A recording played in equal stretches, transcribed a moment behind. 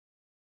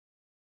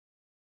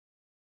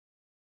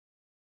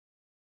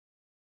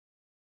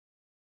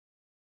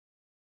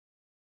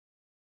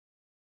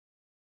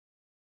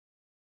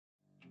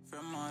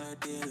From all the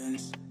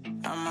dealings,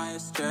 am I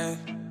astray?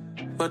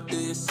 What do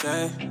you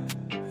say?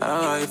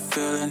 How are you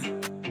feeling?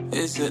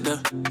 Is it the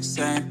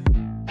same?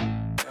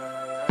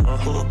 I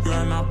hope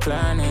you're not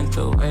planning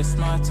to waste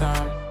my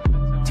time.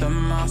 To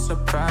my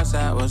surprise,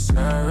 that was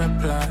her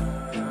reply.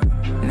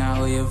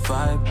 Now we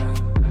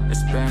vibe.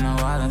 It's been a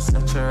while and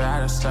such a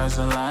ride, the stars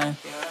align.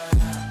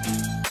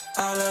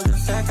 I love the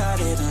fact I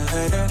didn't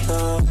let her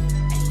go.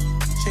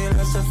 She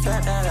loves the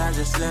fact that I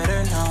just let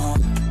her know.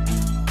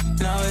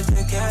 Now we're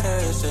together,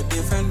 it's a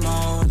different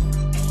mode.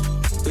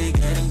 We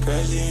getting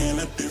crazy in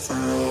a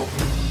different role.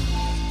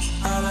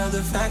 I love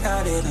the fact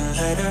I didn't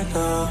let her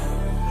go.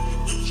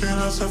 She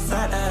loves the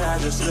fact that I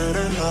just let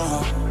her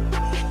know.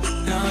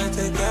 Now we're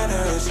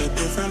together, it's a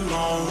different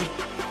mode.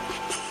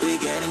 We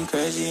getting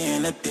crazy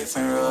in a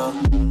different role.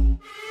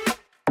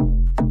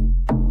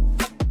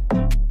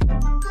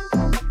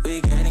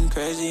 We getting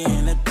crazy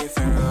in a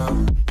different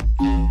role.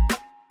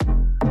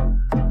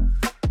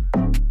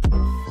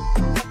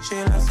 She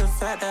loves the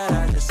fact that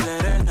I just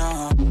let her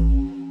know.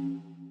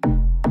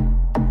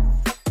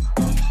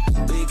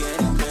 We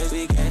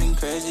getting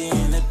crazy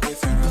in a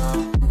different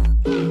role.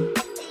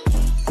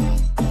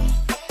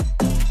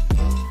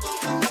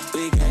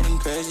 We getting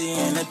crazy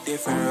in a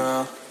different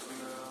role.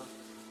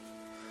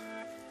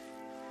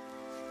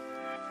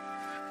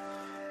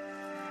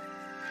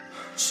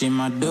 She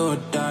my do or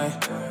die,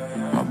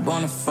 my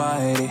bona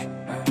fide.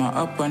 My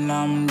up when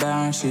I'm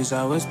down, she's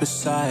always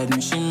beside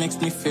me. She makes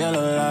me feel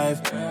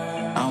alive,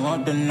 I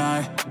won't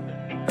deny.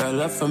 Her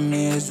love for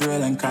me is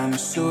real and kinda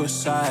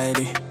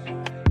suicide-y.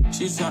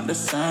 She's not the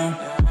same,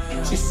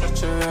 she's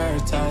such a rare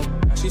type.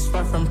 She's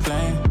far from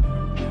plain,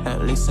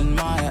 at least in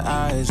my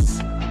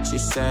eyes. She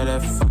said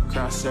if I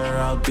cross her,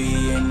 I'll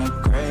be in the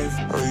grave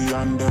or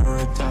under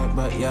her type,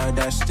 but yeah,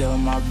 that's still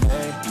my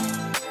babe.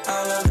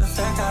 I love the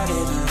fact I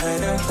didn't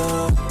let her go.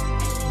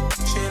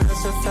 She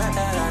loves the fact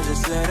that I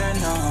just let her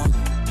know.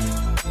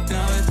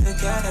 Now we're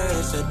together,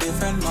 it's a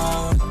different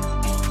mode.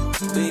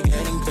 We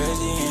getting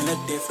crazy in a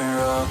different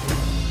role.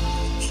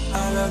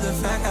 I love the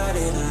fact I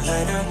didn't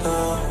let her go.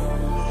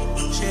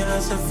 She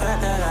loves the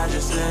fact that I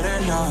just let her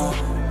know.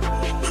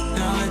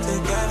 Now we're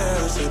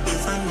together, it's a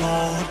different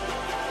mode.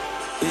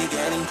 We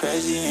getting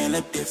crazy in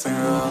a different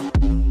role.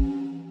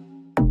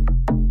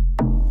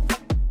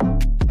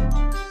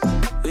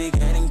 We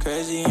getting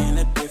crazy in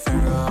a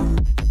different role.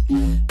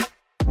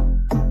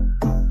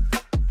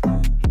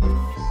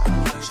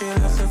 She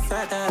loves the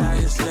fact that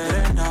I just let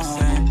her know.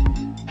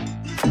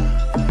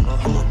 I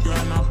hope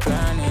you're not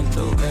planning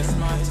to waste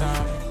my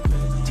time.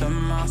 To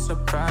my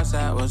surprise,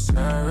 that was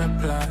her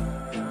reply.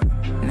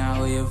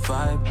 Now we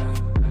vibe.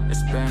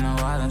 It's been a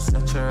while and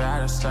such a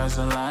ride, the stars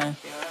align.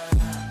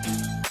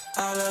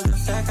 I love the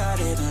fact I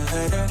didn't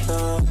let her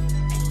go.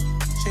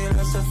 She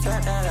loves the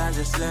fact that I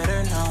just let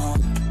her know.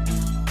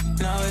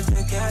 Now we're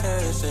together,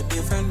 it's a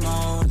different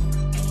mode.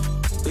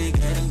 We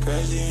getting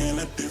crazy in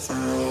a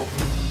different role.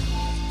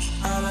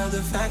 I love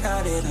the fact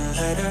I didn't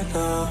let her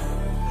go.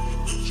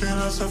 She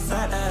loves the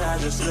fact that I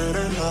just let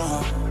her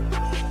know.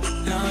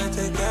 Now we're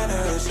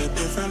together, it's a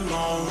different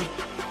mode.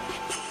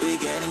 We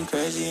getting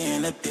crazy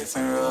in a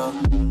different role.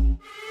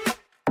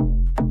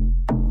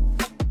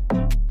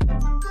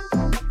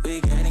 We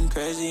getting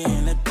crazy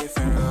in a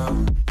different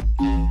role.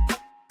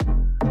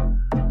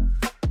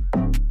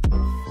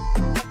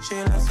 She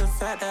loves the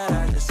fact that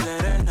I just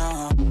let her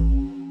know.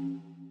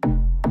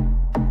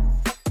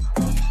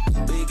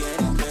 We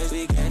getting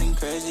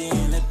crazy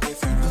in a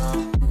different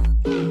role.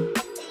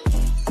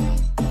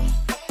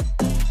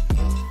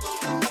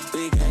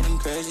 We getting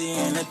crazy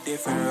in a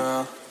different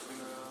role.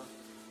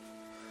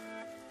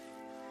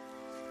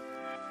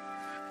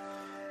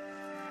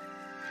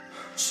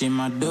 She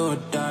my do or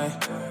die,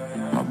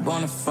 my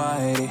bona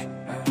fide.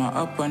 My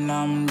up when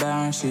I'm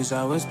down, she's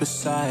always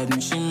beside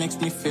me. She makes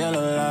me feel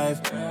alive,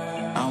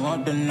 I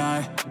won't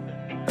deny.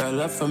 Her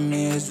love for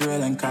me is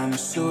real and kinda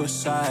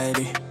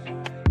suicide-y.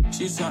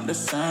 She's not the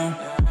same,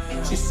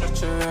 she's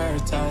such a rare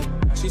type.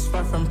 She's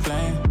far from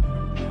plain,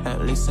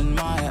 at least in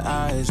my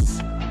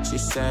eyes. She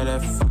said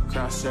if I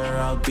cross her,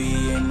 I'll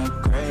be in the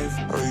grave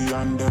or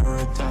under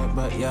her type,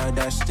 but yeah,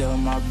 that's still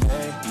my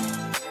babe.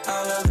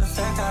 I love the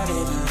fact I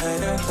didn't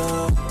let her go.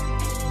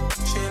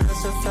 She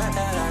loves the fact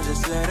that I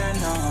just let her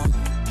know.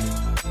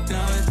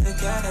 Now we're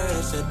together,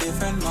 it's a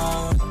different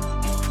mode.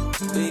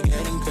 We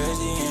getting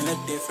crazy in a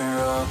different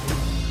role.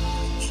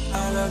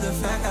 I love the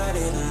fact I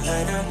didn't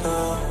let her go.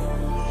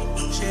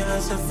 She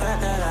loves the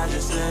fact that I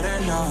just let her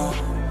know.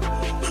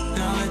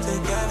 Now we're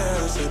together,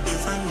 it's a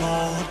different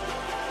mode.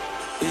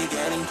 We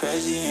getting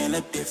crazy in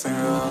a different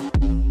role.